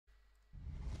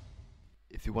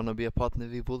you wanna be a partner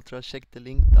with Ultra, check the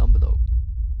link down below.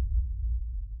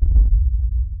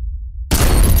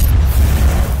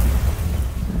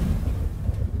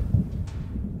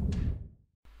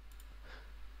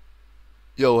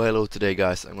 Yo, hello today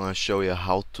guys. I'm gonna show you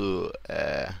how to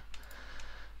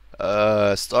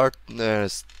start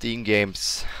Steam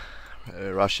games,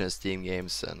 Russian Steam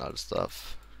games and other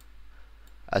stuff.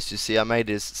 As you see, I made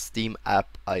this Steam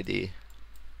app ID.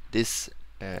 This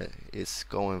is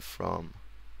going from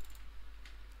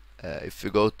if you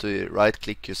go to right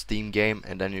click your Steam game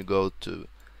and then you go to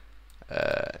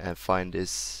and find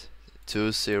this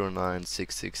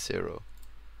 209660.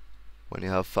 When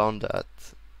you have found that,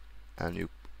 and you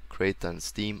create an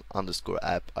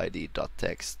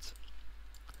steam_app_id.txt,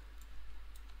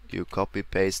 you copy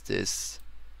paste this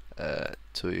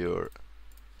to your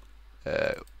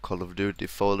Call of Duty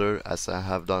folder, as I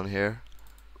have done here.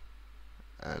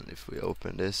 And if we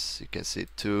open this, you can see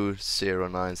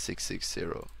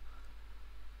 209660.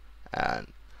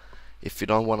 And if you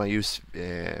don't want to use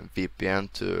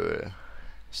VPN to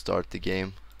start the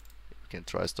game, you can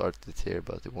try start it here,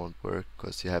 but it won't work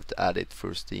because you have to add it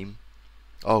through Steam.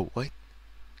 Oh, wait.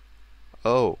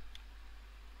 Oh.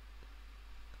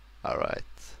 Alright,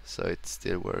 so it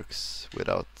still works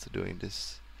without doing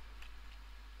this.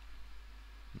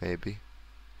 Maybe.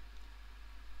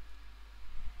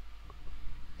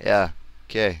 Yeah,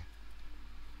 okay.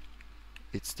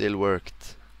 It still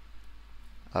worked.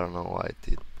 I don't know why it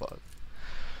did, but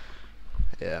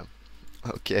yeah.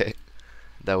 Okay.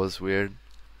 That was weird.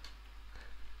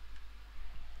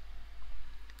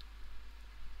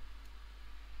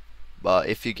 But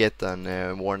if you get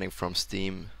a warning from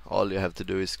Steam, all you have to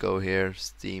do is go here,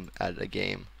 Steam, add a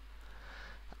game,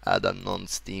 add a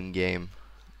non-Steam game,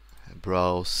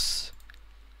 browse,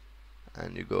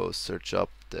 and you go search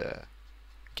up the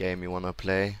game you wanna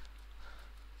play.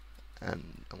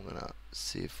 And I'm gonna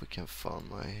see if we can find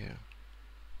my here.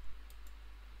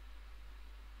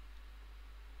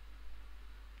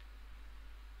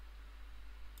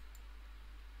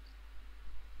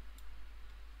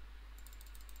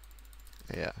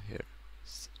 Yeah, here.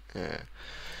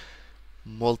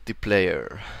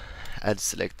 Multiplayer. Add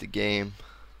select the game,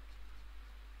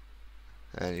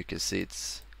 and you can see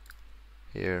it's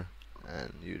here.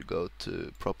 And you go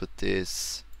to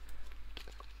properties,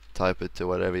 type it to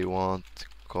whatever you want.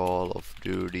 Call of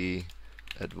Duty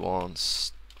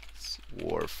Advanced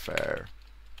Warfare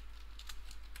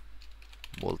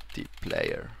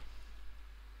Multiplayer.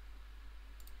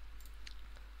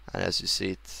 And as you see,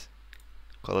 it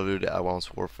Call of Duty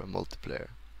Advanced Warfare Multiplayer.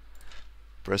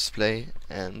 Press play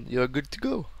and you're good to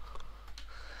go.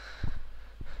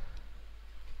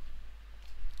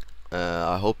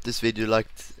 I hope this video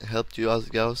helped you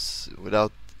guys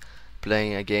without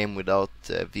playing a game without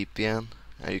VPN.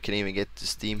 And you can even get to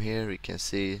Steam here. You can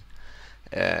see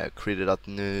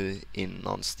created.nu in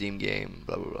non-Steam game,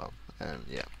 blah blah blah. And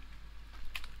yeah,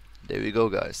 there we go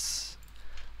guys.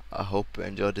 I hope you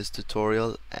enjoyed this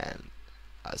tutorial, and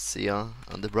I'll see ya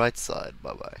on the bright side.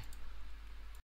 Bye bye.